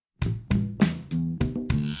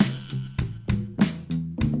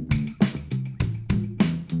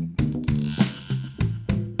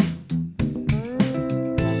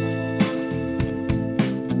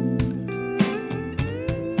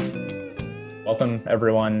Welcome,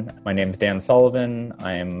 everyone. My name is Dan Sullivan.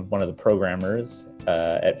 I am one of the programmers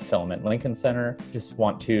at Film at Lincoln Center. Just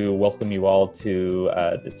want to welcome you all to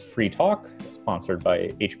this free talk sponsored by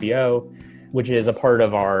HBO, which is a part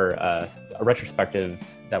of our a retrospective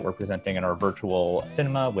that we're presenting in our virtual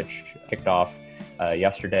cinema, which kicked off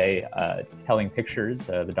yesterday, Telling Pictures,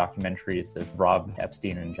 the documentaries of Rob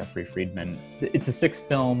Epstein and Jeffrey Friedman. It's a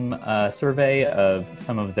 6-film survey of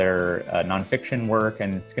some of their nonfiction work,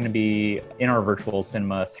 and it's going to be in our virtual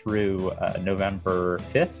cinema through November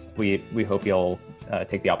 5th. We hope you'll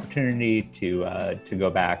take the opportunity to go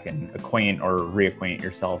back and acquaint or reacquaint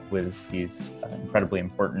yourself with these incredibly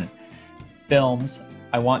important films.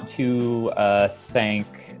 I want to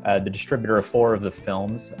thank the distributor of 4 of the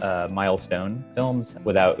films, Milestone Films,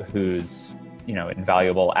 without whose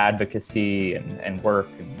invaluable advocacy and work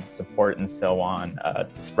and support and so on.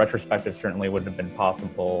 This retrospective certainly wouldn't have been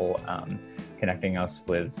possible, connecting us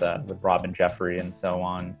with Rob and Jeffrey and so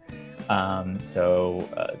on.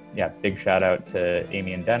 Big shout out to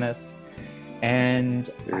Amy and Dennis. And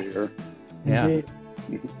yeah.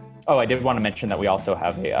 Oh, I did want to mention that we also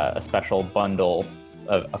have a special bundle,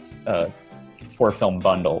 a 4-film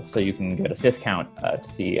bundle, so you can get a discount to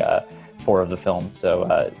see 4 of the films.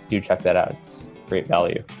 So do check that out; it's great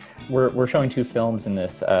value. We're showing 2 films in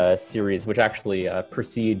this series, which actually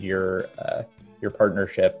precede your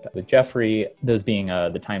partnership with Jeffrey. Those being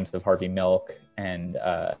The Times of Harvey Milk and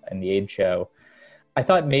The AIDS Show. I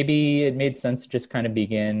thought maybe it made sense to just kind of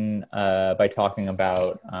begin by talking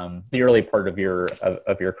about the early part of your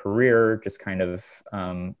career, just kind of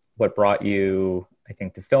what brought you, I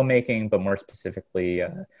think, to filmmaking, but more specifically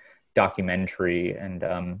documentary. And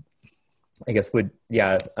I guess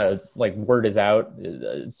like Word Is Out,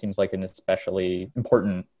 it seems like an especially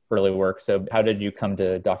important early work. So how did you come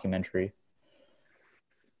to documentary?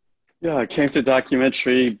 Yeah, I came to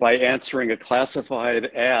documentary by answering a classified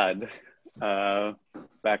ad.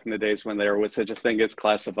 Back in the days when there was such a thing as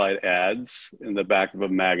classified ads in the back of a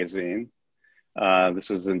magazine.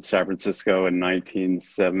 This was in San Francisco in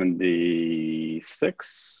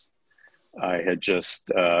 1976. I had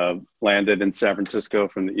just landed in San Francisco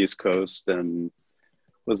from the East Coast and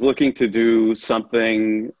was looking to do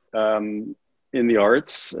something in the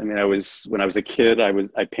arts. I mean, when I was a kid,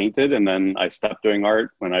 I painted, and then I stopped doing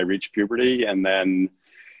art when I reached puberty, and then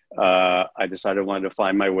I decided I wanted to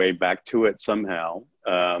find my way back to it somehow,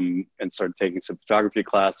 and started taking some photography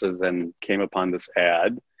classes and came upon this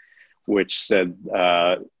ad, which said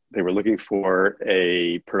they were looking for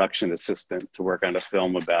a production assistant to work on a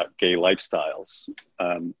film about gay lifestyles.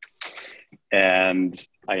 And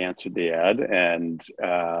I answered the ad and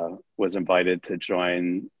was invited to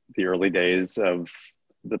join the early days of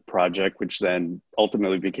the project, which then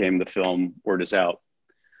ultimately became the film Word Is Out.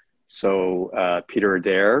 So Peter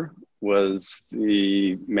Adair was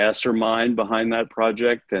the mastermind behind that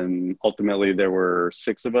project, and ultimately there were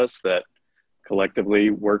 6 of us that collectively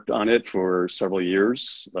worked on it for several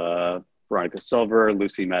years. Veronica Silver,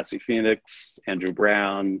 Lucy Massey Phoenix, Andrew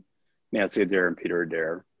Brown, Nancy Adair, and Peter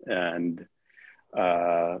Adair. And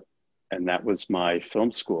that was my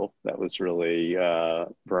film school. That was really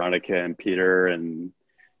Veronica and Peter and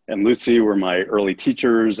Lucy were my early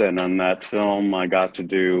teachers, and on that film, I got to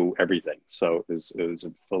do everything. So it was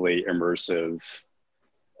a fully immersive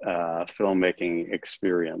filmmaking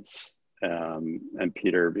experience. And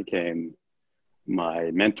Peter became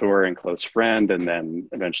my mentor and close friend, and then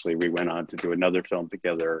eventually we went on to do another film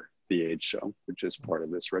together, The AIDS Show, which is part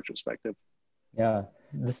of this retrospective. Yeah,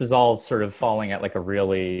 this is all sort of falling at like a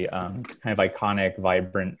really kind of iconic,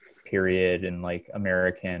 vibrant period in like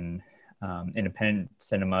American independent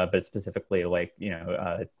cinema, but specifically like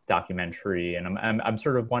documentary. And I'm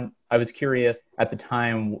sort of I was curious at the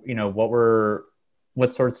time,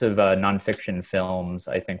 what sorts of nonfiction films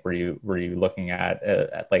I think were you looking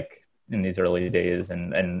at like in these early days,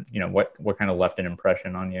 and what kind of left an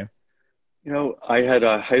impression on you? I had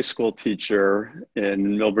a high school teacher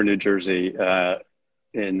in Millburn, New Jersey,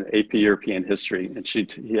 in AP European History, and he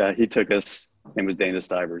took us. His name was Dana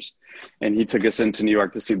Stivers, and he took us into New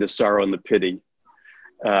York to see The Sorrow and the Pity.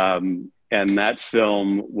 And that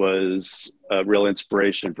film was a real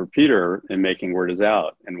inspiration for Peter in making Word Is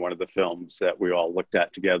Out, and one of the films that we all looked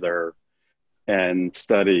at together and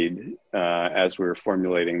studied as we were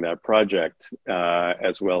formulating that project,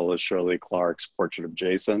 as well as Shirley Clarke's Portrait of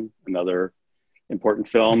Jason, another important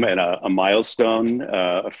film, and a milestone,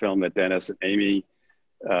 a film that Dennis and Amy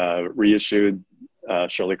reissued,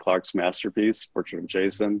 Shirley Clarke's masterpiece, Portrait of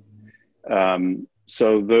Jason.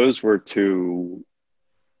 So those were 2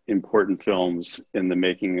 important films in the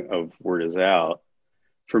making of Word Is Out.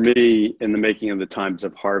 for me, in the making of the Times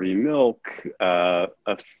of Harvey Milk,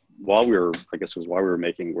 while we were, I guess it was while we were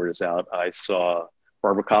making Word Is Out, I saw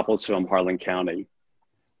Barbara Koppel's film Harlan County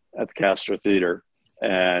at the Castro Theater.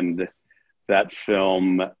 And that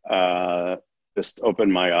film just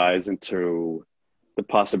opened my eyes into the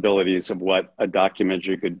possibilities of what a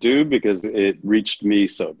documentary could do, because it reached me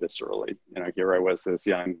so viscerally. You know, here I was, this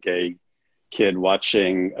young gay kid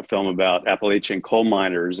watching a film about Appalachian coal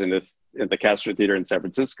miners in the Castro Theater in San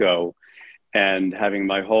Francisco, and having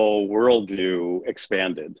my whole worldview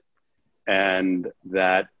expanded. And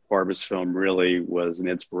that Barbara's film really was an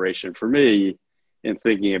inspiration for me in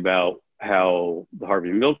thinking about how the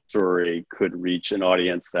Harvey Milk story could reach an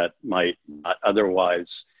audience that might not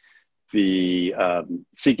otherwise be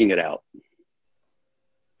seeking it out.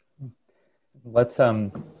 Let's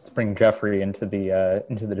bring Jeffrey into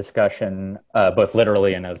the discussion, both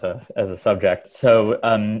literally and as a subject.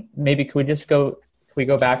 So maybe could we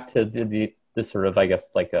go back to the sort of, I guess,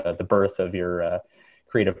 like the birth of your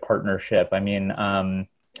creative partnership? I mean,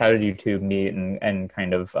 how did you two meet, and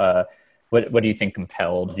kind of what do you think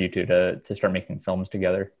compelled you two to start making films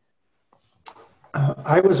together?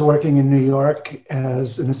 I was working in New York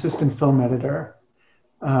as an assistant film editor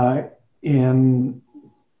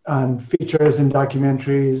on features and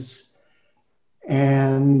documentaries,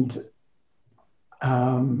 and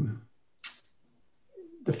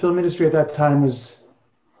the film industry at that time was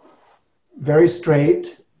very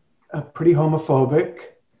straight, pretty homophobic,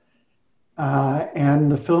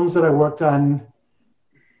 and the films that I worked on,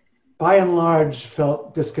 by and large,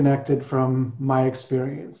 felt disconnected from my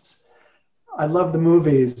experience. I love the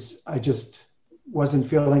movies. I just wasn't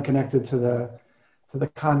feeling connected to the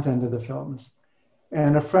content of the films.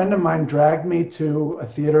 And a friend of mine dragged me to a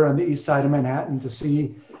theater on the east side of Manhattan to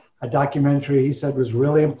see a documentary he said was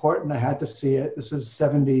really important. I had to see it. This was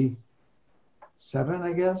 77,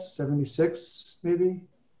 I guess, 76 maybe.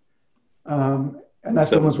 And that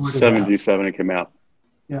film was Word Is Out. 77 it came out.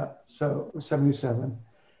 Yeah, so it was 77.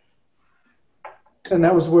 And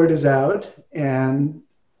that was Word Is Out, and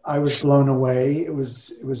I was blown away. It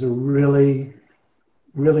was a really,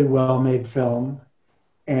 really well-made film,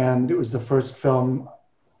 and it was the first film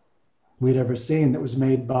we'd ever seen that was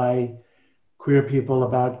made by queer people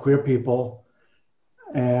about queer people.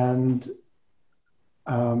 And,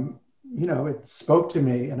 you know, it spoke to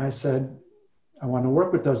me, and I said, I want to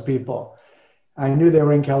work with those people. I knew they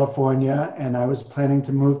were in California, and I was planning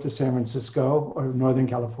to move to San Francisco or Northern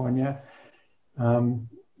California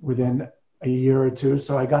within a year or two.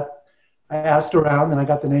 So I asked around, and I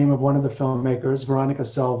got the name of one of the filmmakers, Veronica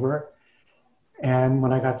Selver. And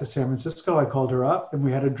when I got to San Francisco, I called her up and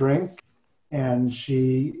we had a drink, and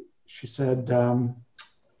she said,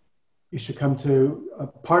 you should come to a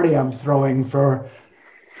party I'm throwing for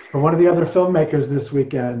one of the other filmmakers this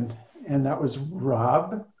weekend. And that was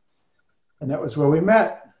Rob. And that was where we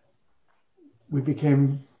met. We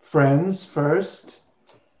became friends first.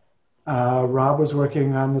 Rob was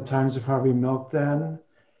working on the Times of Harvey Milk then,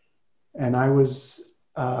 and I was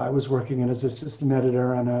working as assistant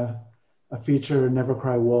editor on a feature, Never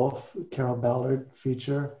Cry Wolf, Carol Ballard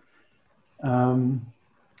feature, and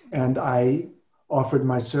I offered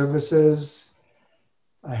my services.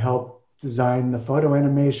 I helped design the photo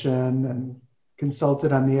animation and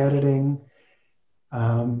consulted on the editing,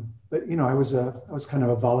 but you know, I was kind of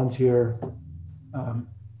a volunteer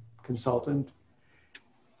consultant.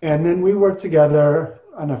 And then we worked together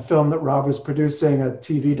on a film that Rob was producing, a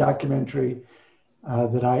TV documentary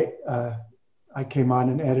that I came on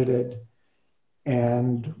and edited.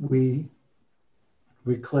 And we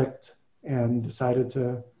clicked and decided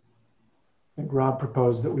to, I think Rob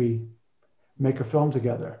proposed that we make a film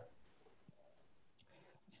together.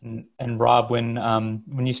 And Rob, when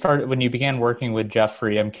you began working with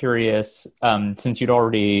Jeffrey, I'm curious, since you'd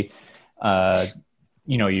already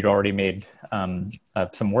made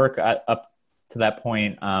some work up to that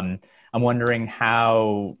point. I'm wondering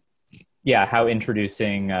how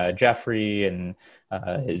introducing Jeffrey and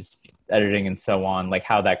his editing and so on, like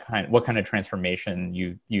what kind of transformation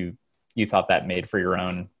you thought that made for your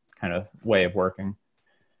own kind of way of working.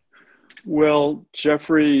 Well,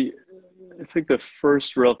 Jeffrey, I think the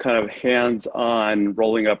first real kind of hands-on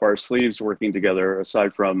rolling up our sleeves working together,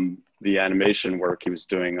 aside from the animation work he was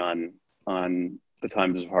doing on the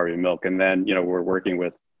Times of Harvey Milk. And then, you know, we're working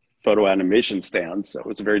with photo animation stands. So it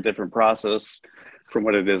was a very different process from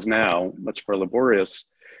what it is now, much more laborious.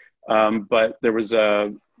 But there was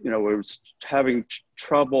we was having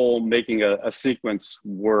trouble making a sequence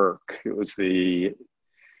work. It was the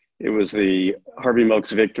Harvey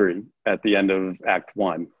Milk's victory at the end of Act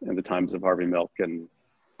 1 in the Times of Harvey Milk. And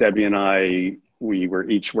Debbie and I we were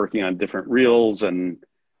each working on different reels, and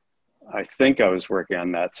I think I was working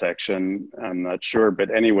on that section. I'm not sure, but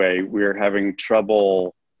anyway, we were having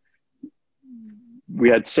trouble. We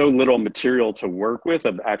had so little material to work with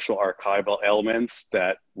of actual archival elements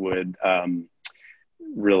that would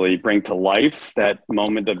really bring to life that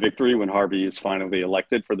moment of victory when Harvey is finally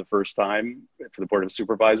elected for the first time for the Board of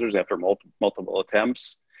Supervisors after multiple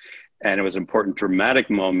attempts. And it was an important dramatic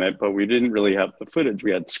moment, but we didn't really have the footage.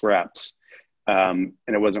 We had scraps, and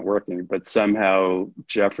it wasn't working. But somehow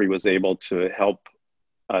Jeffrey was able to help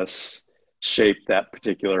us shape that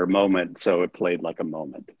particular moment so it played like a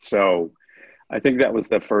moment. So I think that was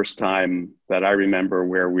the first time that I remember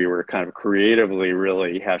where we were kind of creatively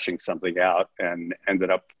really hashing something out and ended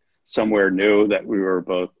up somewhere new that we were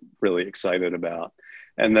both really excited about.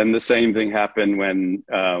 And then the same thing happened when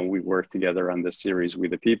we worked together on this series, We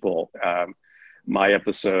the People. My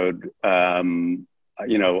episode,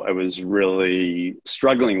 you know, I was really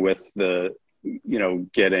struggling with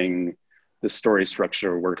getting the story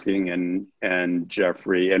structure working, and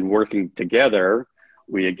Jeffrey, and working together,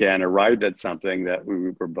 we again arrived at something that we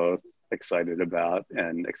were both excited about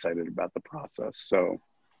and excited about the process. So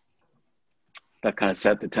that kind of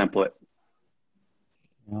set the template.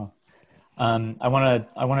 Yeah. I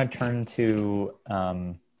want to turn to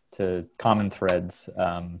common threads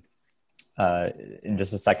in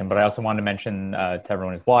just a second, but I also want to mention to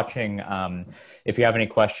everyone who's watching, if you have any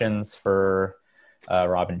questions for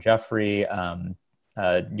Rob and Jeffrey,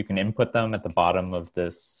 you can input them at the bottom of the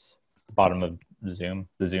Zoom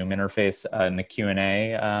interface in the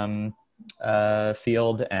Q&A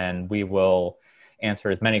field, and we will answer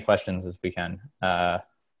as many questions as we can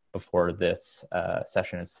before this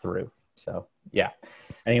session is through. So yeah.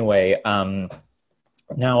 Anyway,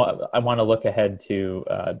 now I want to look ahead to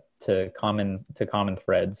common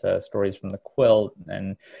threads, stories from the quilt,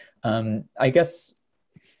 and I guess,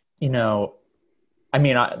 you know, I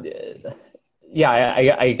mean, I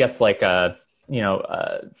guess like from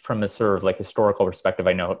a sort of like historical perspective,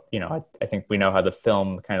 I know, you know, I think we know how the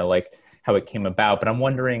film kind of like how it came about, but I'm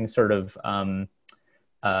wondering sort of I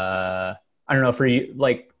don't know,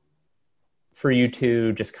 for you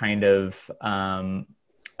two, just kind of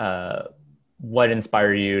what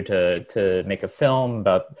inspired you to make a film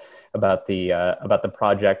about the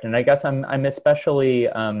project. And I guess I'm especially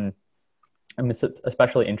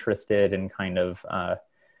interested in kind of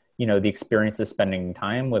you know, the experience of spending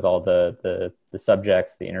time with all the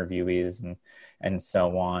subjects, the interviewees, and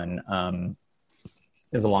so on.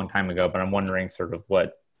 It was a long time ago, but I'm wondering sort of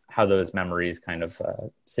how those memories kind of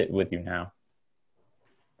sit with you now.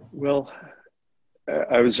 Well,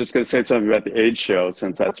 I was just going to say something about the AIDS show,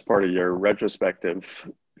 since that's part of your retrospective,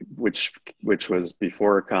 which was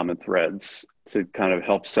before Common Threads, to kind of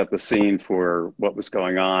help set the scene for what was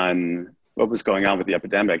going on with the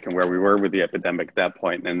epidemic and where we were with the epidemic at that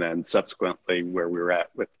point, and then subsequently where we were at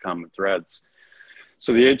with Common Threads.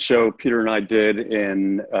 So the AIDS show Peter and I did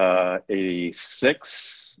in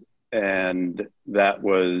 86, and that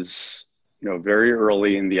was, you know, very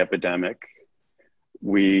early in the epidemic.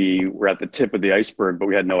 We were at the tip of the iceberg, but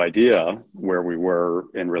we had no idea where we were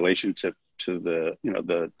in relationship to the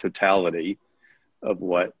totality of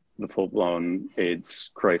what the full-blown AIDS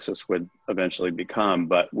crisis would eventually become.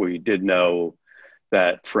 But we did know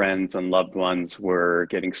that friends and loved ones were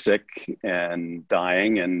getting sick and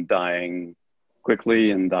dying quickly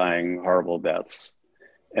and dying horrible deaths.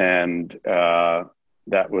 And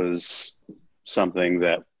that was something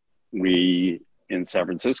that we in San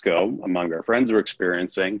Francisco among our friends were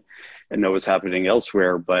experiencing, and know was happening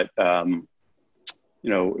elsewhere. But, you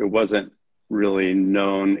know, it wasn't really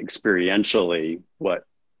known experientially what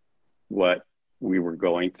we were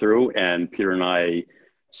going through. And Peter and I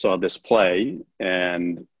saw this play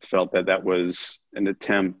and felt that was an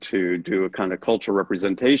attempt to do a kind of cultural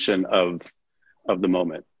representation of the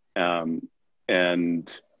moment.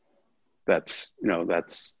 And that's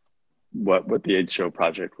what the AIDS Show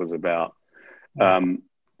project was about.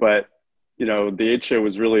 But, you know, the AIDS Show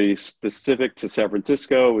was really specific to San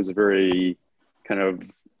Francisco. It was a very kind of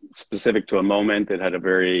specific to a moment. It had a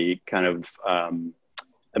very kind of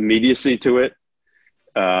immediacy to it.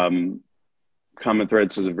 Common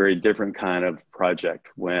Threads was a very different kind of project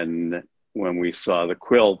when we saw the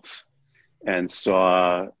quilt and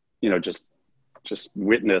saw, you know, just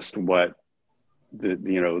witnessed what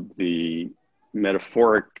the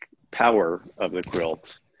metaphoric power of the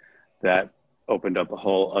quilt, that opened up a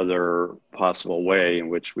whole other possible way in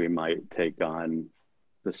which we might take on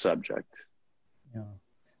the subject. Yeah.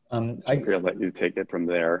 I'll let you take it from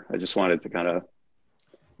there. I just wanted to kind of...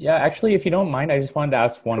 Yeah, actually, if you don't mind, I just wanted to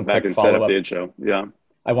ask one quick follow-up. Set up the show. Yeah.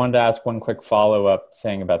 I wanted to ask one quick follow-up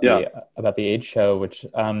thing about Yeah. the AIDS show, which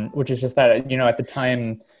is just that, you know, at the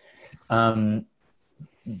time,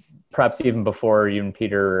 perhaps even before you and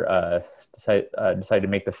Peter decided to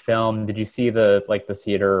make the film, did you see the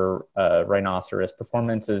theater Rhinoceros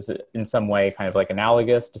performances in some way kind of like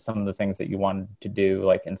analogous to some of the things that you wanted to do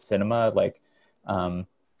like in cinema, like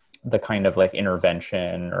the kind of like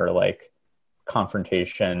intervention or like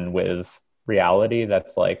confrontation with reality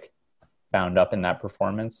that's like bound up in that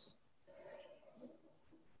performance?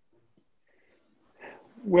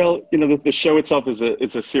 Well, you know, the show itself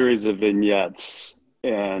it's a series of vignettes,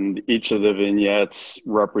 and each of the vignettes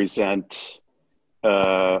represent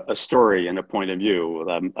a story and a point of view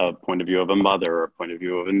of a mother, a point of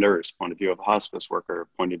view of a nurse, point of view of a hospice worker,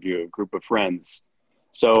 point of view of a group of friends.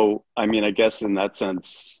 So, I mean, I guess in that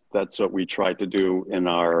sense, that's what we tried to do in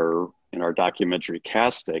our documentary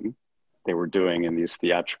casting. They were doing in these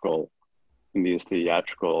theatrical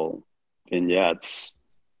vignettes.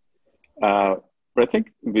 But I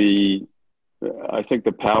think the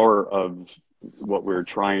power of what we're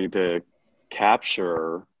trying to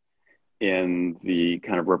capture in the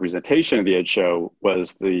kind of representation of the AIDS show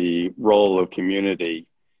was the role of community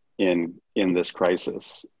in this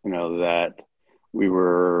crisis. You know, that we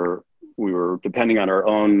were depending on our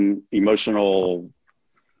own emotional,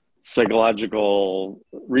 psychological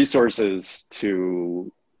resources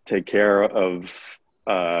to take care of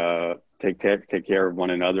take care of one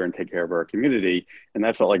another and take care of our community, and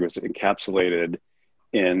that felt like it was encapsulated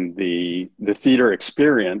in the theater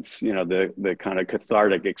experience. You know, the kind of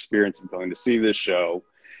cathartic experience of going to see this show,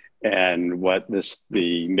 and what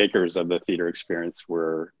the makers of the theater experience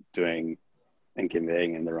were doing and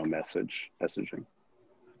conveying in their own messaging.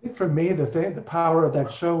 I think for me, the power of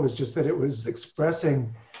that show was just that it was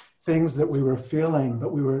expressing things that we were feeling,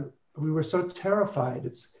 but we were so terrified.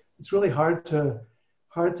 It's really hard to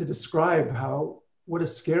describe what a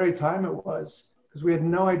scary time it was, because we had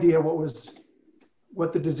no idea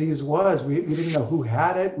what the disease was. We didn't know who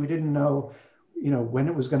had it. We didn't know, you know, when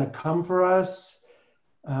it was going to come for us.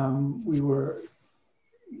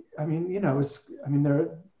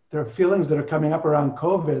 There are feelings that are coming up around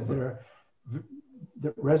COVID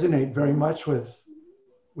that resonate very much with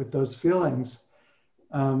those feelings.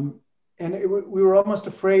 And we were almost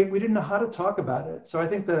afraid. We didn't know how to talk about it. So I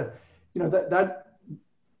think the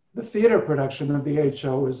theater production of the AIDS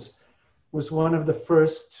show was one of the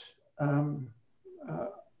first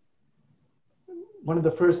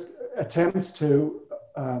attempts to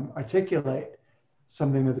articulate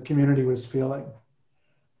something that the community was feeling.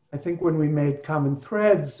 I think when we made Common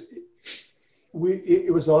Threads,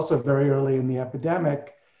 it was also very early in the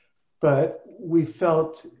epidemic, but we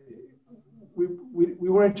felt we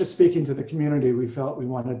weren't just speaking to the community. We felt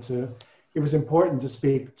it was important to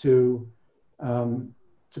speak to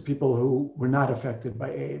people who were not affected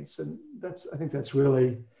by AIDS. And I think that's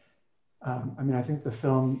really, I think the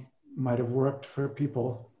film might have worked for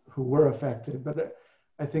people who were affected, but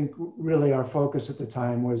I think really our focus at the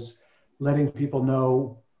time was letting people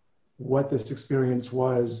know what this experience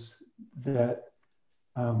was that,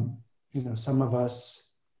 some of us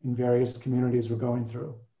in various communities were going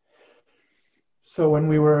through. So when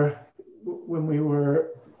we were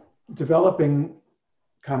developing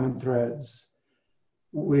Common Threads,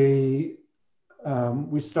 we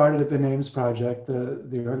started at the Names Project,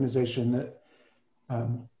 the organization that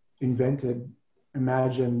invented,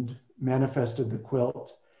 imagined, manifested the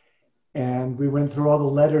quilt. And we went through all the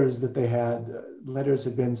letters that they had. Letters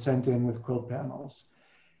had been sent in with quilt panels.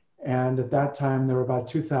 And at that time, there were about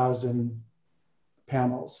 2,000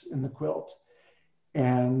 panels in the quilt.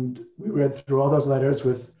 And we read through all those letters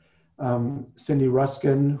with Cindy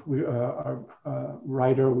Ruskin, our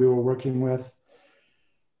writer we were working with,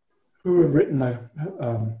 who had written a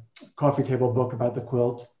coffee table book about the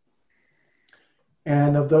quilt.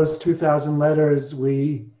 And of those 2,000 letters,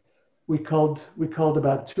 we culled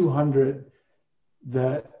about 200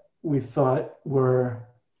 that we thought were,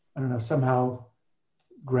 somehow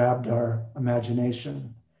grabbed our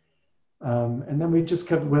imagination. And then we just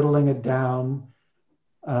kept whittling it down.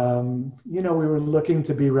 We were looking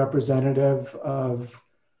to be representative of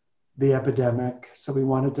the epidemic. So we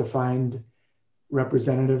wanted to find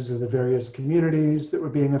representatives of the various communities that were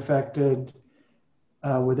being affected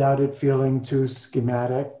without it feeling too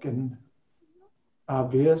schematic and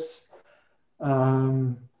obvious.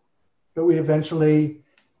 But we eventually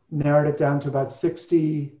narrowed it down to about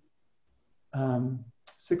 60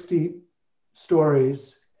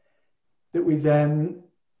 stories that we then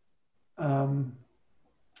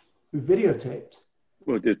we videotaped.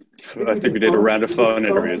 Well, I think we did a round of phone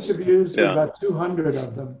interviews. About 200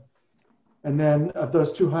 of them. And then of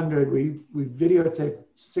those 200, we videotaped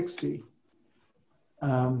 60.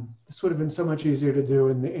 This would have been so much easier to do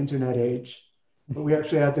in the internet age, but we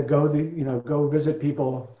actually had to go visit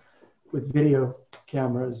people with video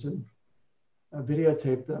cameras and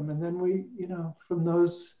videotape them. And then we, from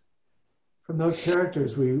those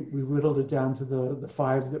characters, we whittled it down to the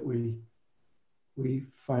 5 that we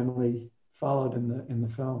finally followed in the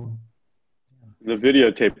film. The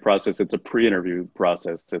videotape process, it's a pre-interview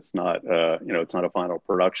process. It's not, it's not a final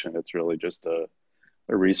production. It's really just a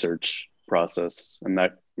research process. And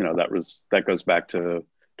that goes back to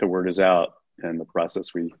Word Is Out and the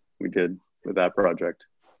process we did with that project.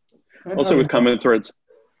 And also with Common Threads.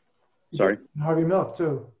 Sorry. Harvey Milk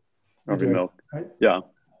too. Harvey Milk. Right? Yeah.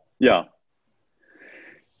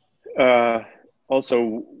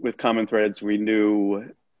 Also with Common Threads, we knew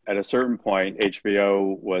at a certain point,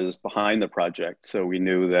 HBO was behind the project. So we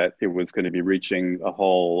knew that it was going to be reaching a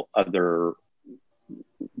whole other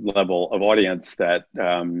level of audience that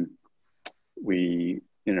we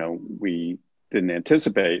didn't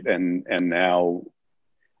anticipate. And now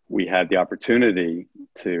we had the opportunity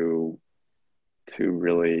to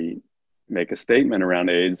really make a statement around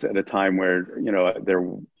AIDS at a time where,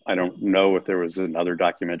 I don't know if there was another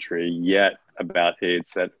documentary yet about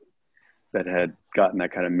AIDS that had gotten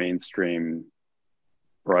that kind of mainstream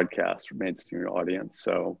broadcast, mainstream audience.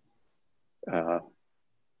 So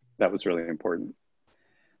that was really important.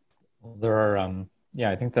 Well, there are, I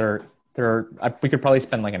think there are, we could probably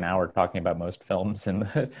spend like an hour talking about most films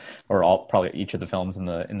or probably each of the films in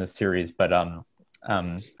the series. But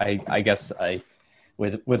I guess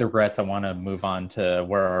with regrets, I want to move on to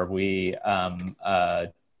Where Are We,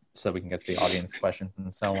 so we can get to the audience questions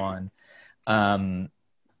and so on. I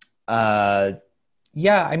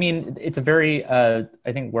mean, it's a very, I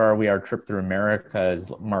think Where Are We, Our Trip Through America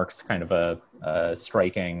marks kind of a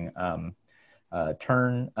striking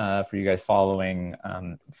turn for you guys following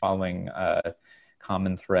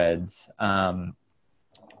Common Threads.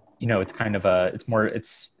 It's kind of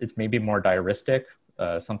it's maybe more diaristic,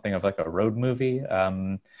 something of like a road movie.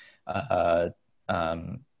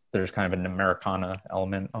 There's kind of an Americana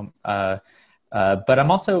element. But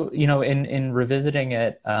I'm also, in revisiting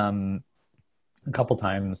it a couple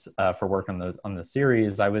times for work on the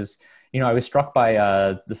series, I was struck by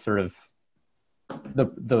the sort of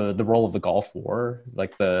the role of the Gulf War,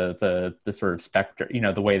 like the sort of specter,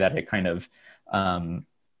 the way that it kind of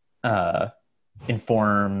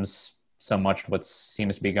informs so much of what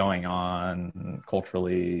seems to be going on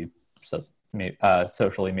culturally,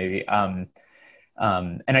 socially, maybe. And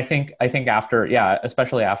I think after,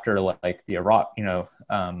 especially after like the Iraq,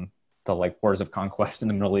 the like wars of conquest in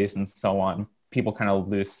the Middle East and so on, people kind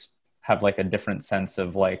of have like a different sense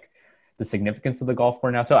of like the significance of the Gulf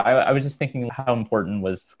War now. So I was just thinking, how important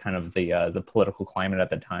was kind of the political climate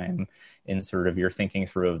at the time in sort of your thinking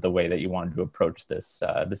through of the way that you wanted to approach this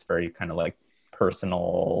very kind of like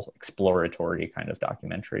personal, exploratory kind of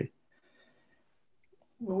documentary?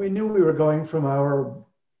 Well, we knew we were going from our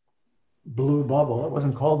blue bubble. It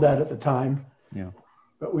wasn't called that at the time. Yeah.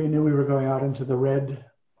 But we knew we were going out into the red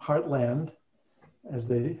heartland, as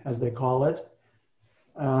they call it.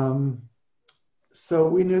 So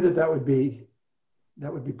we knew that would be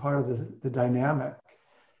part of the dynamic,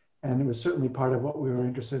 and it was certainly part of what we were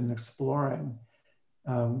interested in exploring.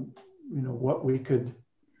 What we could.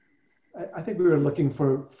 I think we were looking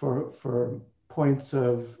for points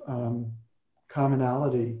of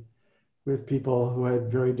commonality with people who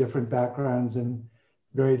had very different backgrounds and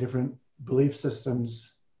very different belief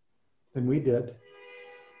systems than we did.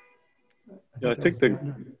 I think the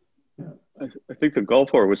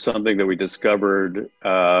Gulf War was something that we discovered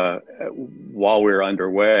while we were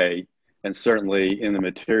underway, and certainly in the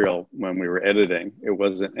material when we were editing. It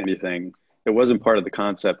wasn't part of the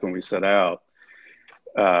concept when we set out.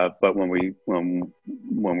 But when we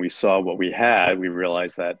saw what we had, we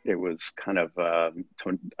realized that it was kind of a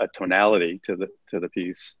tonality to the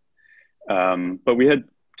piece. But we had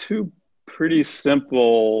two pretty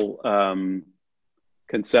simple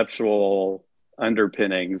conceptual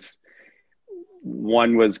underpinnings.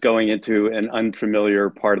 One was going into an unfamiliar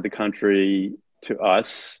part of the country to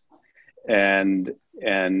us, and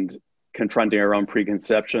confronting our own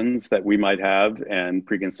preconceptions that we might have, and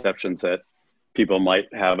preconceptions that people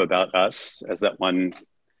might have about us. As that one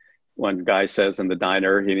guy says in the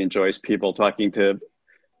diner, he enjoys people talking to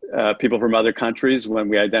people from other countries when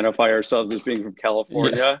we identify ourselves as being from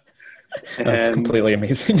California. Yeah. That's completely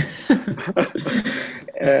amazing.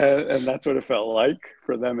 and that's what it felt like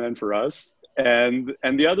for them and for us. And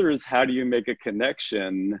the other is, how do you make a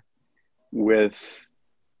connection with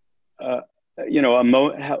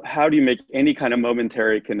how do you make any kind of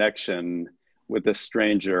momentary connection with a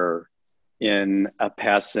stranger in a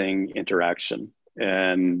passing interaction?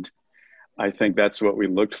 And I think that's what we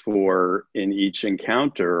looked for in each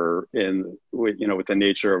encounter, with the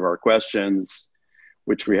nature of our questions,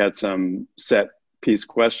 which we had some set piece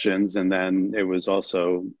questions, and then it was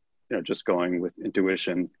also, just going with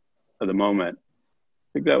intuition of the moment. I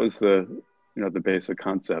think that was the basic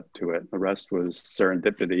concept to it. The rest was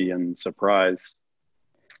serendipity and surprise.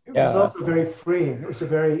 It was also very freeing. It was a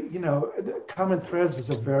very, Common Threads was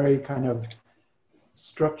a very kind of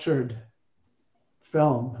structured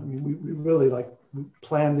film. I mean, we really we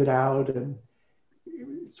planned it out, and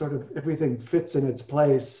sort of everything fits in its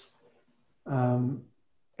place.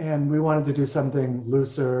 And we wanted to do something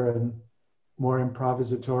looser and more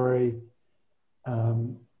improvisatory.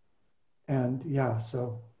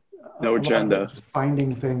 So no agenda. Just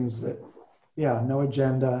finding things that, no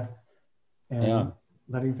agenda, and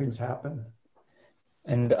letting things happen.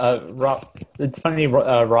 And Rob, it's funny,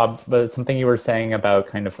 Rob, but something you were saying about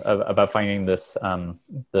kind of about finding this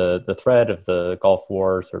the thread of the Gulf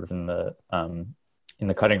War sort of in the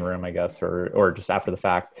cutting room, I guess, or just after the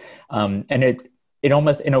fact, and it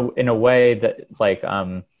almost in a way that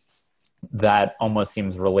that almost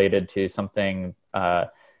seems related to something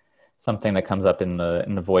that comes up in the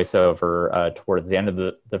voiceover towards the end of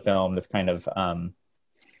the film. This kind of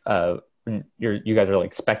you guys are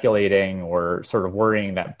speculating or sort of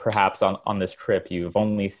worrying that perhaps on this trip you've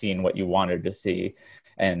only seen what you wanted to see,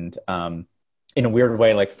 and in a weird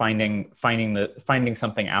way, finding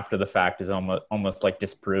something after the fact is almost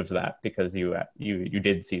disproves that, because you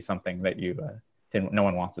did see something that no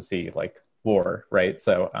one wants to see, like war, right?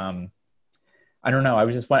 So I don't know. I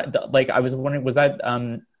was just I was wondering, was that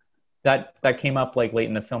that came up late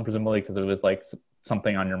in the film, presumably because it was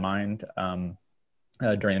something on your mind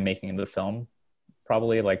during the making of the film,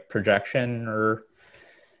 probably projection or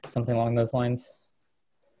something along those lines?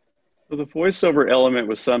 So the voiceover element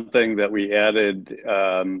was something that we added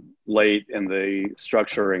late in the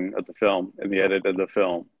structuring of the film, in the edit of the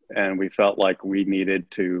film. And we felt like we needed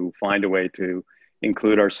to find a way to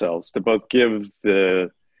include ourselves, to both give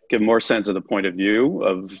more sense of the point of view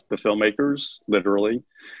of the filmmakers, literally,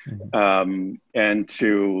 and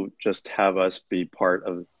to just have us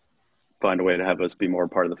find a way to have us be more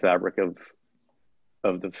part of the fabric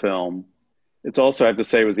of the film. It's also, I have to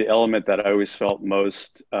say, was the element that I always felt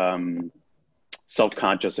most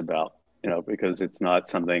self-conscious about, because it's not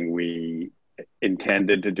something we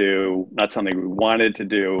intended to do, not something we wanted to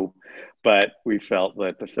do, but we felt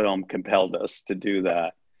that the film compelled us to do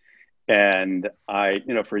that. And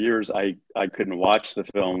for years, I couldn't watch the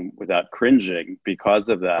film without cringing because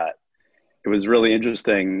of that. It was really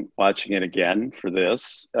interesting watching it again for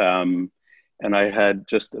this. And I had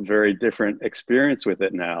just a very different experience with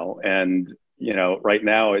it now. And, right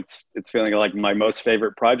now it's feeling like my most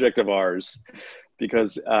favorite project of ours,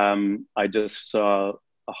 because I just saw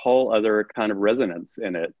a whole other kind of resonance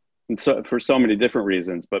in it. And so for so many different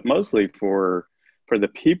reasons, but mostly for the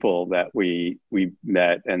people that we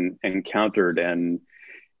met and encountered, and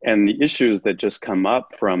the issues that just come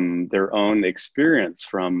up from their own experience,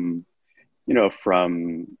 from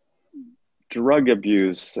drug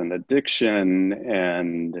abuse and addiction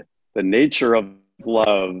and the nature of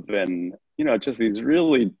love, and just these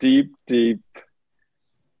really deep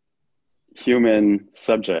human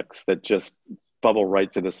subjects that just bubble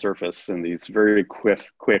right to the surface in these very quick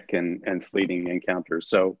and fleeting encounters.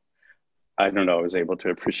 So I don't know, I was able to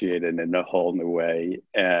appreciate it in a whole new way,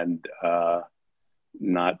 and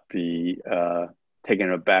not be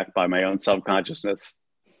taken aback by my own self-consciousness.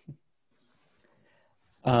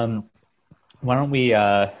 Why don't we,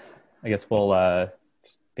 I guess we'll,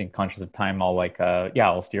 just being conscious of time,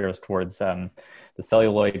 I'll steer us towards the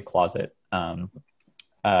celluloid closet.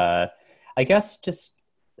 I guess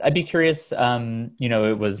I'd be curious,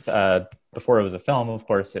 it was, before it was a film, of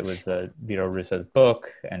course, it was Vito Russo's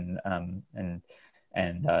book and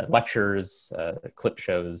lectures, clip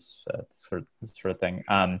shows, this sort of thing.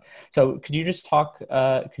 So could you guys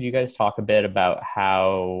talk a bit about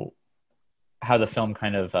how the film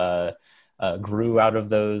kind of grew out of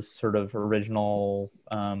those sort of original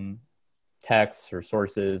texts or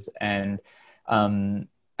sources, and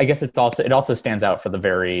I guess it also stands out for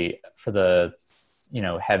the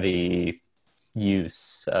heavy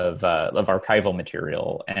use of archival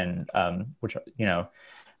material, and which so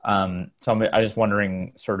I was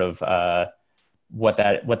wondering sort of what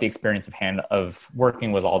the experience of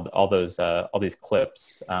working with all these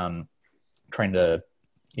clips, trying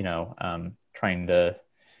to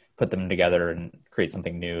put them together and create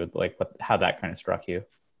something new, how that kind of struck you.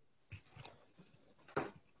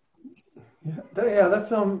 Yeah, that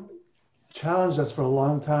film challenged us for a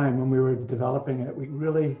long time when we were developing it.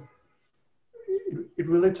 It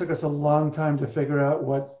really took us a long time to figure out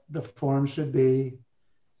what the form should be.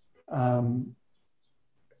 Um,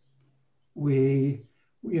 we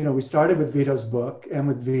started with Vito's book and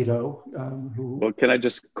with Vito, who. Well, can I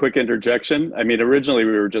just quick interjection? I mean, originally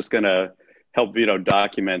we were just going to help Vito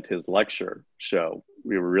document his lecture show.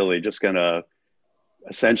 We were really just going to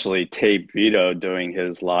essentially tape Vito doing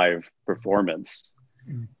his live performance.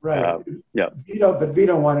 Right. Yeah.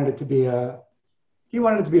 Vito wanted it to be a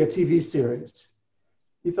TV series.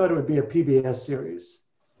 He thought it would be a PBS series.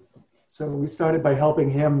 So we started by helping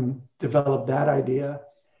him develop that idea.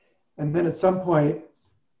 And then at some point,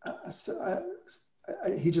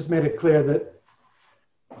 he just made it clear that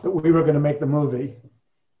we were going to make the movie.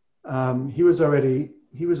 He was already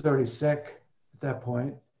sick at that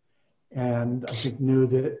point, and I think knew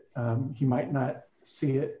that he might not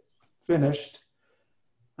see it finished.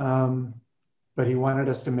 But he wanted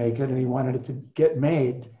us to make it, and he wanted it to get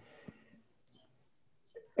made.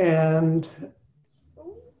 And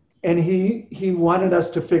he wanted us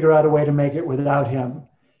to figure out a way to make it without him,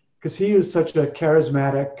 because he was such a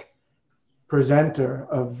charismatic presenter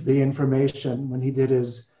of the information when he did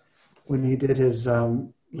his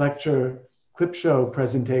lecture clip show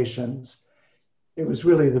presentations. It was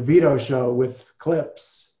really the Vito show with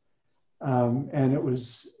clips, and it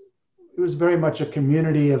was very much a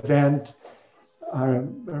community event. I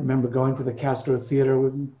remember going to the Castro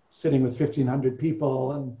Theater, sitting with 1,500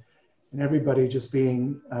 people, and everybody just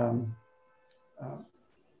being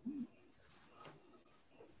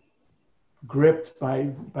gripped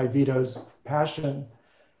by Vito's passion.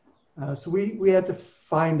 So we had to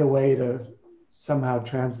find a way to somehow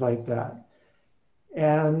translate that.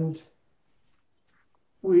 And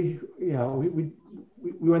we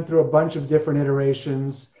went through a bunch of different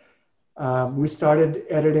iterations. We started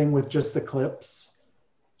editing with just the clips.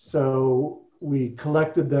 So we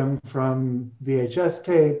collected them from VHS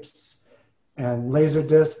tapes and laser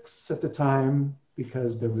discs at the time,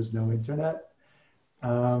 because there was no internet.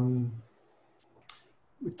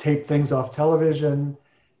 We taped things off television,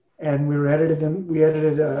 and we edited them. We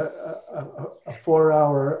edited a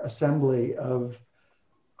 4-hour assembly of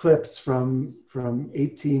clips from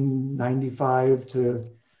 1895 to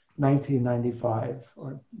 1995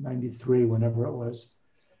 or 93, whenever it was.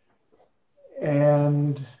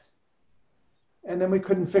 And then we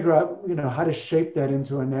couldn't figure out, how to shape that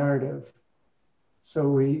into a narrative. So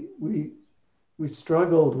we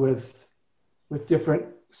struggled with different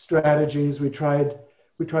strategies. We tried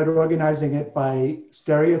organizing it by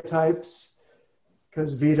stereotypes,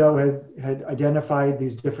 because Vito had identified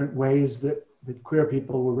these different ways that queer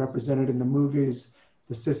people were represented in the movies: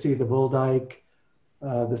 the sissy, the bull dyke,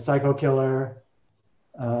 the psycho killer,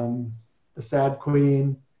 the sad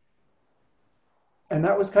queen. And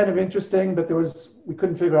that was kind of interesting, but we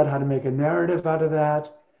couldn't figure out how to make a narrative out of that.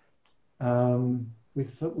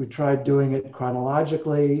 We tried doing it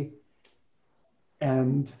chronologically,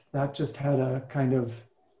 and that just had a kind of,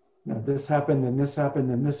 this happened and this happened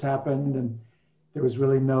and this happened, and there was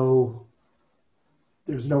really no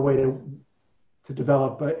way to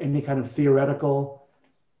develop any kind of theoretical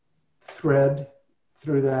thread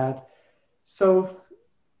through that. So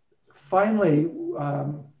finally,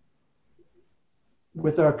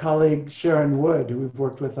 with our colleague Sharon Wood, who we've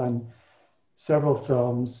worked with on several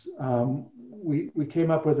films, we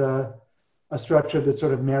came up with a structure that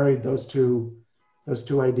sort of married those two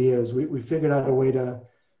ideas. We figured out a way to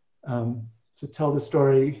tell the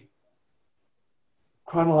story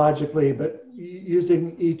chronologically, but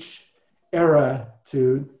using each era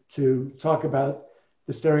to talk about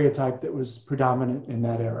the stereotype that was predominant in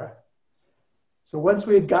that era. So once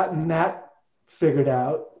we had gotten that figured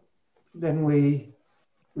out, then we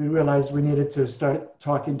realized we needed to start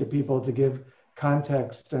talking to people to give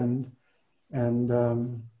context and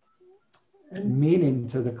meaning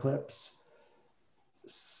to the clips.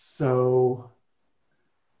 So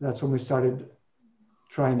that's when we started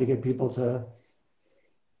trying to get people to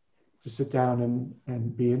sit down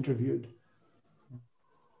and be interviewed.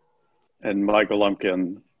 And Michael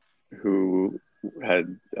Lumpkin, who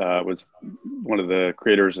was one of the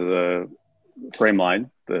creators of the Frameline,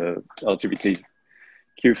 the LGBTQ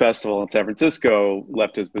festival in San Francisco,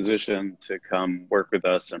 left his position to come work with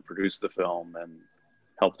us and produce the film and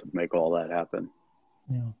help to make all that happen.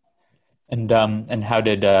 Yeah. And how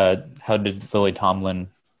did Lily Tomlin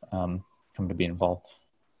come to be involved?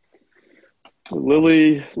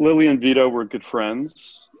 Lily and Vito were good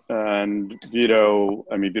friends, and Vito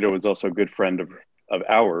was also a good friend of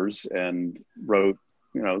ours, and wrote,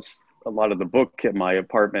 a lot of the book at my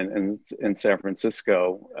apartment in San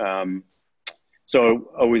Francisco.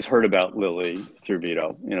 So always heard about Lily through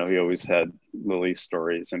Vito. You know, he always had Lily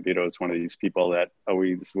stories, and Vito is one of these people that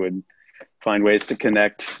always would find ways to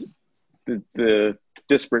connect the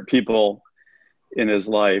disparate people in his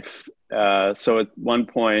life. So at one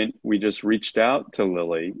point, we just reached out to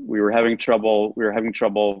Lily. We were having trouble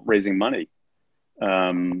raising money.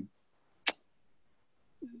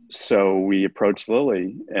 So we approached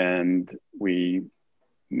Lily, and we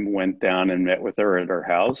went down and met with her at her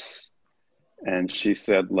house. And she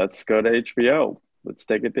said, let's go to HBO. Let's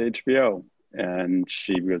take it to HBO. And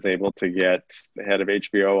she was able to get the head of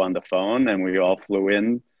HBO on the phone, and we all flew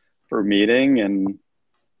in for a meeting, and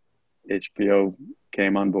HBO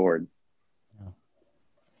came on board. Yeah.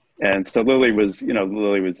 And so Lily was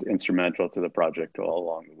instrumental to the project all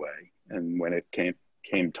along the way. And when it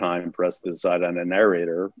came time for us to decide on a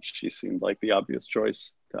narrator, she seemed like the obvious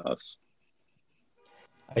choice to us.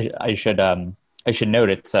 I should note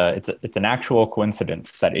it's an actual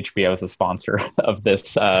coincidence that HBO is a sponsor of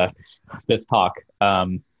this this talk.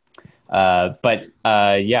 I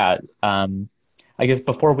guess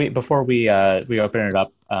before we open it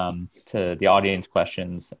up to the audience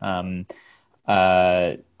questions, I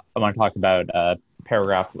want to talk about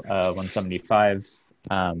paragraph 175.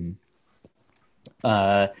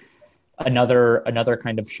 Another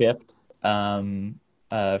kind of shift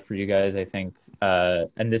for you guys, I think,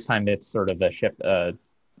 and this time it's sort of a shift.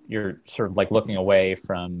 You're sort of like looking away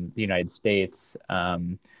from the United States,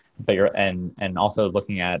 but you're and also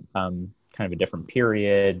looking at kind of a different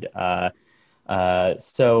period.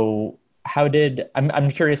 So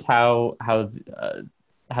I'm curious how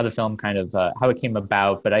the film kind of how it came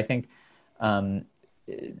about, but I think I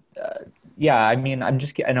mean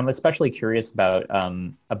I'm especially curious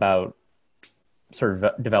about sort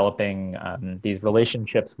of developing these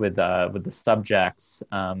relationships with the subjects,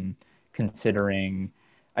 considering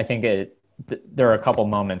I think there are a couple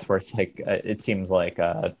moments where it's like it seems like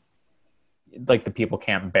the people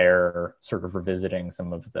can't bear sort of revisiting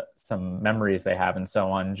some memories they have and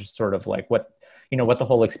so on, just sort of like what the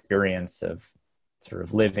whole experience of sort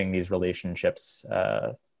of living these relationships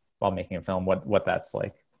while making a film, what that's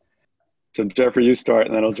like. So Jeffrey, you start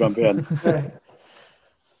and then I'll jump in.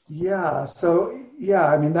 Yeah. So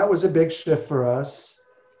I mean, that was a big shift for us.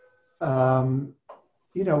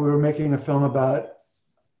 We were making a film about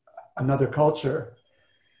another culture,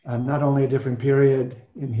 not only a different period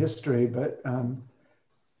in history, but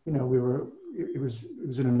it was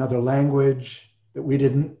in another language that we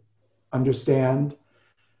didn't understand,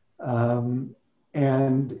 and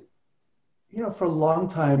for a long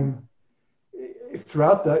time,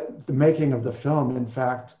 throughout the making of the film, in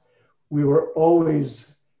fact, we were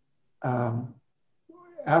always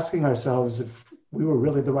asking ourselves if we were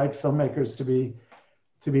really the right filmmakers to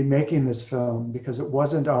be making this film, because it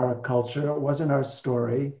wasn't our culture, it wasn't our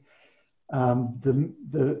story.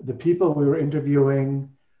 The people we were interviewing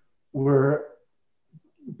were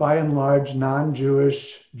by and large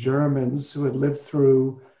non-Jewish Germans who had lived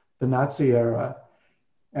through the Nazi era,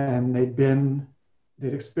 and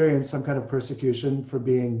they'd experienced some kind of persecution for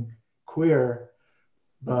being queer,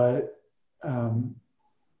 but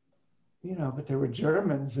but they were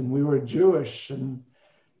Germans and we were Jewish, and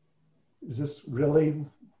is this really,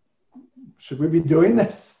 should we be doing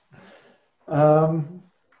this? And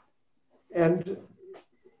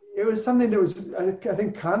it was something that was, I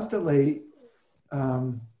think, constantly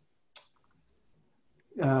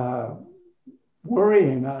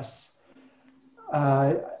worrying us.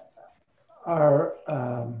 Our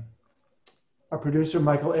producer,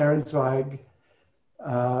 Michael Ehrenzweig,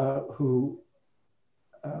 who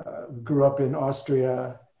grew up in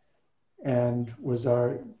Austria and was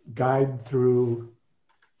our guide through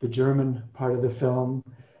the German part of the film,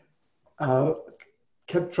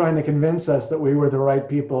 kept trying to convince us that we were the right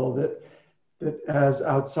people, that as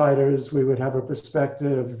outsiders, we would have a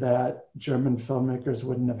perspective that German filmmakers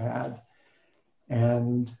wouldn't have had.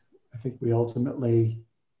 And I think we ultimately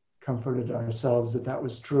comforted ourselves that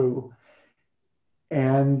was true.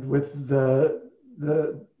 And with the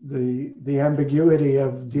ambiguity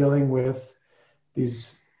of dealing with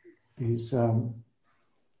these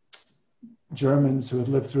Germans who had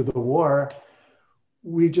lived through the war,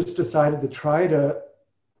 we just decided to try to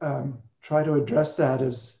address that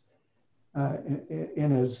as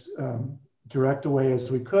in as direct a way as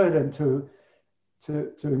we could, and to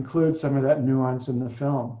include some of that nuance in the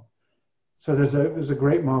film. So there's a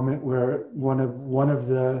great moment where one of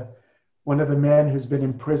the men who's been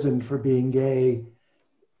imprisoned for being gay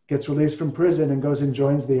gets released from prison and goes and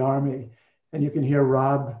joins the army, and you can hear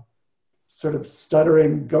Rob sort of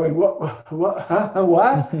stuttering, going, what, huh,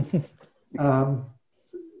 what?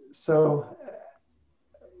 So,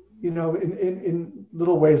 in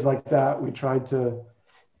little ways like that, we tried to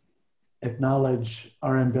acknowledge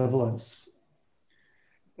our ambivalence.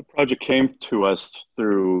 The project came to us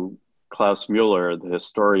through Klaus Mueller, the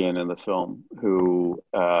historian in the film, who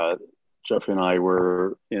Jeffrey and I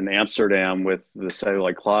were in Amsterdam with the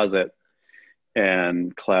Celluloid Closet,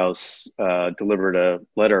 and Klaus delivered a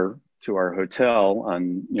letter to our hotel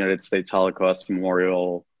on United States Holocaust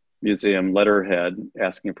Memorial Museum letterhead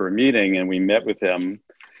asking for a meeting, and we met with him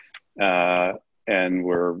and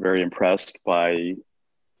were very impressed by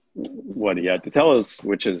what he had to tell us,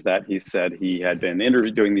 which is that he said he had been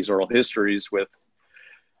doing these oral histories with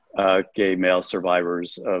gay male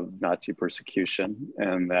survivors of Nazi persecution,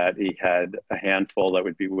 and that he had a handful that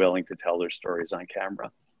would be willing to tell their stories on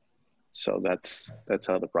camera. So that's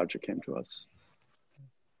how the project came to us.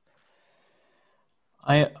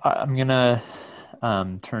 I'm gonna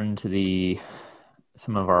turn to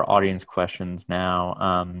some of our audience questions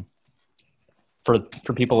now. For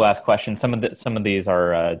people who ask questions, some of these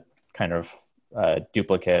are kind of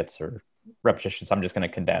duplicates or repetitious. I'm just going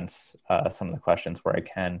to condense some of the questions where I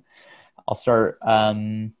can. I'll start,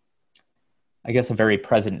 I guess, a very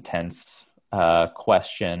present tense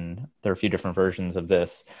question. There are a few different versions of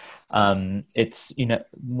this. It's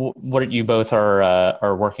what you both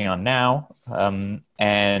are working on now,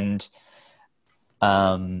 and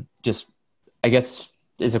just I guess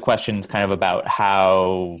is a question kind of about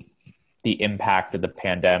how the impact of the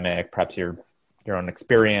pandemic, perhaps your own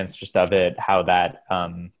experience just of it, how that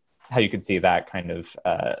how you could see that kind of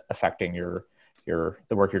affecting the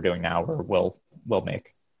work you're doing now or will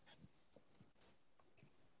make.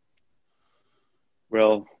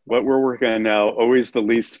 Well, what we're working on now, always the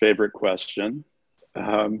least favorite question,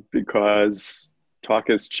 because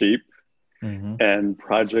talk is cheap and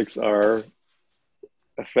projects are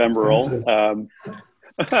ephemeral.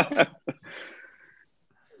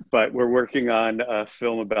 But we're working on a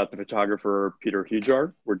film about the photographer Peter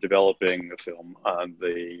Hujar. We're developing a film on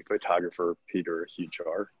the photographer Peter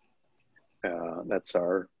Hujar. That's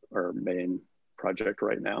our main project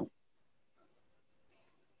right now.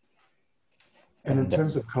 And in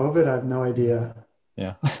terms of COVID, I have no idea.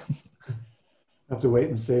 Yeah. I have to wait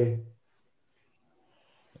and see.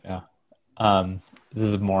 Yeah. This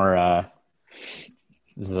is a more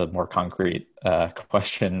concrete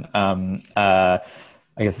question.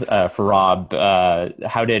 I guess for Rob,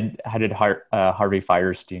 how did Harvey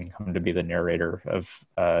Fierstein come to be the narrator of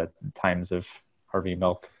Times of Harvey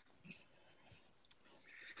Milk?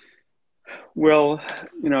 Well,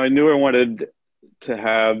 I knew I wanted to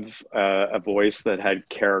have a voice that had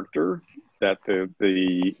character, that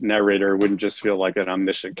the narrator wouldn't just feel like an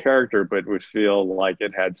omniscient character, but would feel like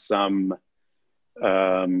it had some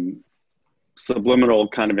subliminal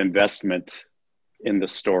kind of investment in the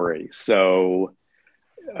story. So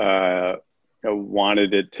I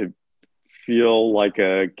wanted it to feel like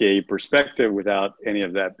a gay perspective without any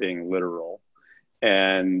of that being literal.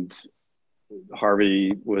 And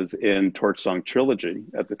Harvey was in Torch Song Trilogy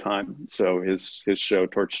at the time. So his show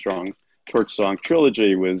Torch Song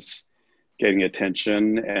Trilogy was getting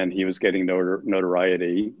attention, and he was getting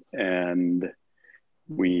notoriety, and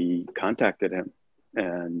we contacted him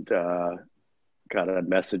and got a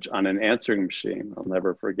message on an answering machine. I'll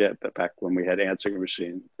never forget that back when we had answering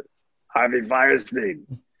machines, Harvey Fierstein,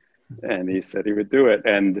 and he said he would do it.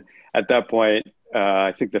 And at that point,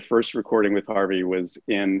 I think the first recording with Harvey was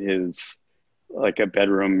in his a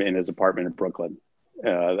bedroom in his apartment in Brooklyn.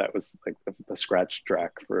 That was like the scratch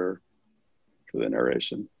track for the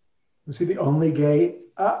narration. Was he the only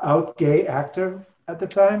out gay actor at the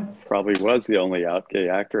time? Probably was the only out gay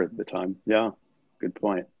actor at the time. Yeah, good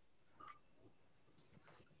point.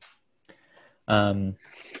 I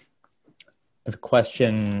have a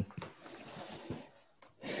question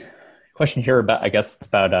here about, I guess it's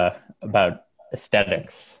about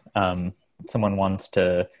aesthetics. Someone wants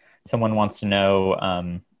to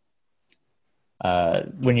know,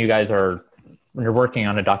 when you're working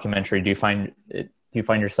on a documentary, do you find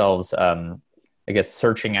yourselves, I guess,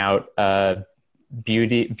 searching out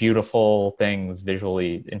beautiful things,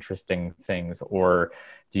 visually interesting things, or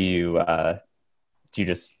do you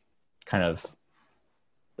just kind of,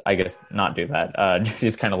 I guess, not do that?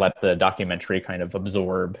 Just kind of let the documentary kind of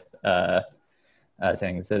absorb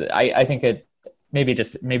things. I think it maybe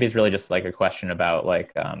it's really just like a question about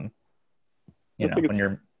like when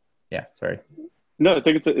you're. Yeah, sorry. No, I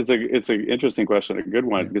think it's an interesting question, a good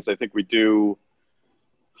one, because I think we do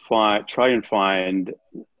try and find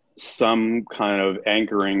some kind of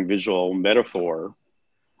anchoring visual metaphor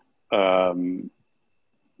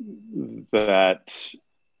that,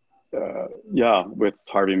 with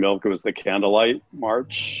Harvey Milk, it was the Candlelight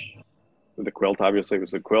March. The quilt, obviously,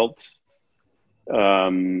 was the quilt.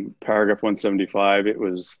 Paragraph 175, it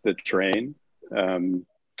was the train. And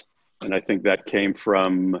I think that came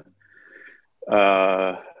from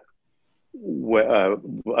a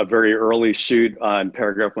very early shoot on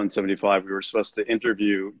Paragraph 175. We were supposed to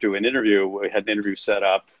do an interview. We had an interview set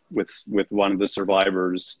up with one of the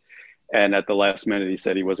survivors. And at the last minute, he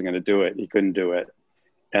said he wasn't going to do it. He couldn't do it.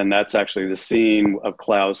 And that's actually the scene of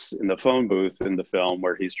Klaus in the phone booth in the film,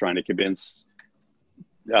 where he's trying to convince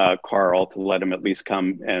Carl to let him at least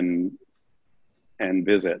come and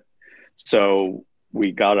visit. So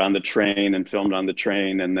we got on the train and filmed on the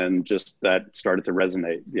train, and then just that started to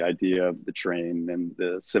resonate. The idea of the train and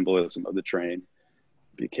the symbolism of the train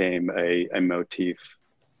became a motif.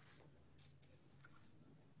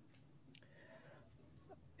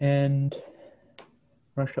 And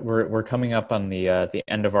we're coming up on the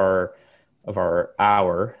end of our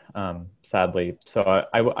hour, sadly. So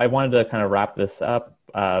I wanted to kind of wrap this up,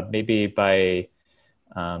 maybe by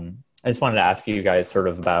I just wanted to ask you guys sort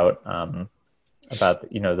of about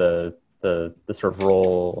the sort of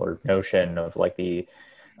role or notion of like the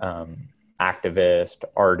activist,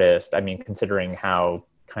 artist. I mean, considering how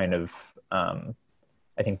kind of I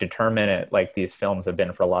think determinate like these films have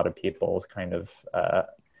been for a lot of people, kind of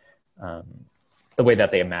the way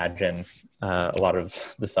that they imagine a lot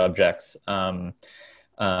of the subjects. I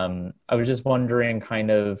was just wondering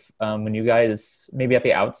kind of when you guys, maybe at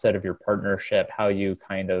the outset of your partnership, what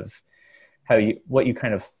you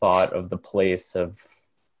kind of thought of the place of,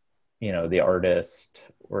 the artist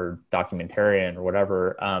or documentarian or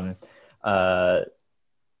whatever,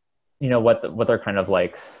 what they're kind of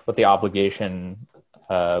like, what the obligation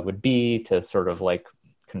would be to sort of like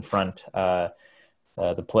confront the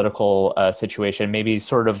political situation, maybe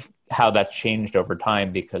sort of how that's changed over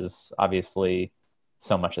time, because obviously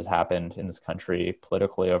so much has happened in this country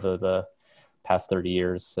politically over the past 30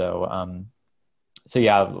 years. So,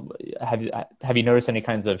 yeah, have you noticed any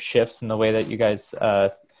kinds of shifts in the way that you guys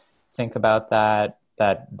think about that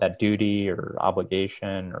duty or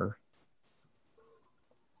obligation? Or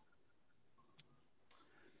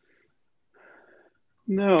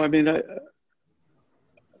no, I mean, I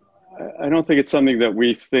don't think it's something that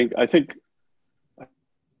we think. I think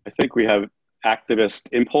we have activist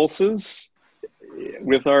impulses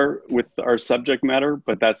with our subject matter,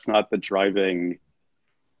 but that's not the driving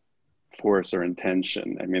force or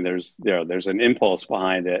intention. I mean, there's an impulse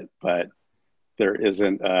behind it, but there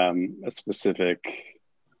isn't a specific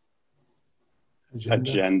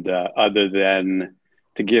agenda other than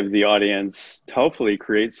to give the audience, to hopefully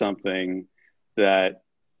create something that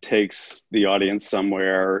takes the audience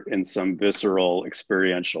somewhere in some visceral,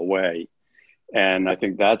 experiential way. And I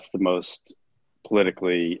think that's the most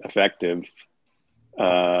politically effective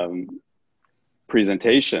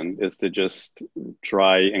presentation, is to just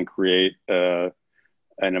try and create an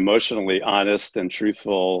emotionally honest and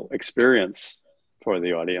truthful experience for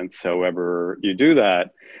the audience, however you do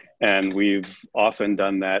that. And we've often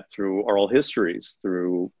done that through oral histories,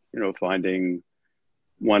 through, finding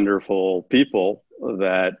wonderful people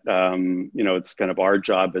that, it's kind of our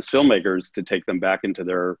job as filmmakers to take them back into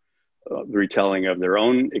their retelling of their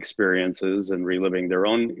own experiences and reliving their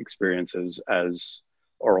own experiences as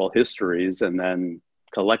oral histories, and then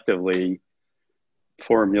collectively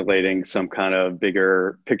formulating some kind of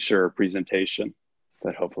bigger picture presentation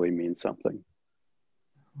that hopefully means something.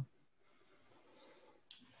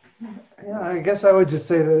 Yeah, I guess I would just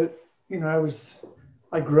say that,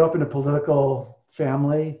 I grew up in a political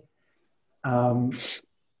family. I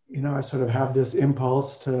sort of have this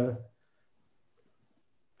impulse to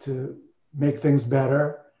make things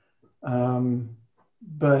better.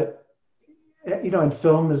 But, and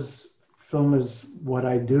film is what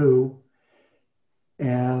I do.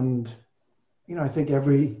 And, I think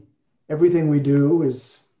everything we do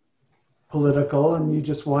is political, and you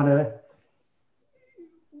just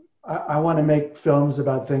I want to make films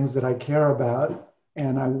about things that I care about,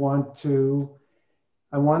 and I want them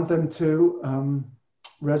to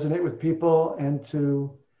resonate with people and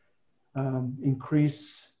to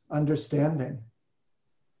increase understanding.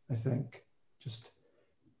 I think just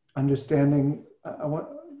understanding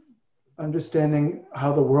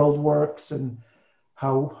how the world works and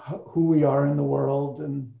who we are in the world,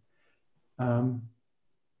 and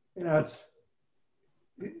it's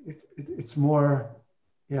more.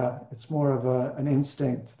 Yeah, it's more of an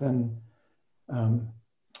instinct than a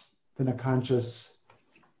conscious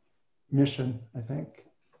mission, I think.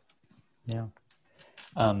 Yeah,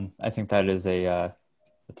 I think that is a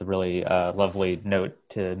that's a really lovely note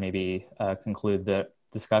to maybe conclude the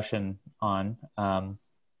discussion on.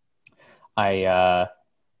 I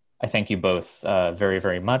thank you both very,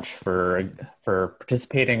 very much for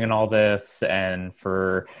participating in all this and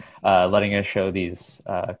for letting us show these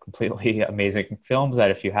completely amazing films that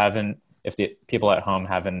if the people at home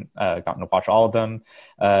haven't gotten to watch all of them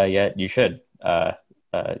yet, you should.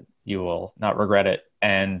 You will not regret it.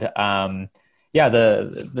 And the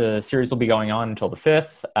series will be going on until the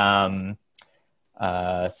 5th.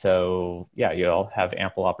 So yeah, you'll have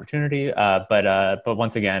ample opportunity. But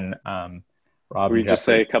once again, Rob, we just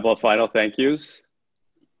say a couple of final thank yous.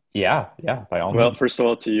 Yeah, by all means. Well, first of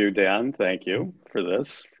all, to you, Dan, thank you for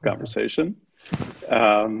this conversation,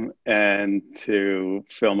 and to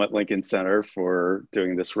Film at Lincoln Center for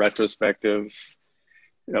doing this retrospective.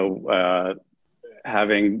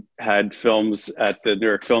 Having had films at the New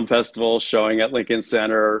York Film Festival showing at Lincoln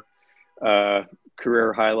Center,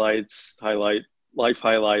 career highlights, life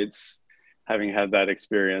highlights, having had that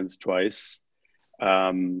experience twice.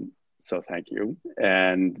 So thank you.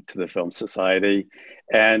 And to the Film Society,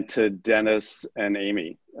 and to Dennis and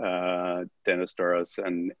Amy, Dennis Doros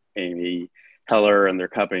and Amy Heller and their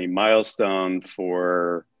company Milestone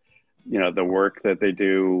for, the work that they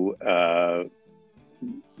do,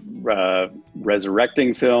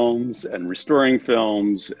 resurrecting films and restoring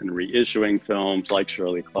films and reissuing films like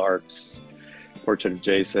Shirley Clarke's Portrait of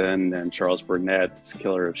Jason and Charles Burnett's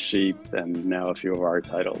Killer of Sheep, and now a few of our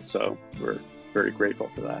titles. So we're very grateful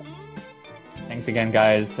for that. Thanks again,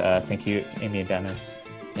 guys. Thank you, Amy and Dennis.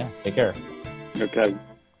 Yeah, take care. Okay.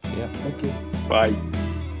 Yeah. Thank you. Bye.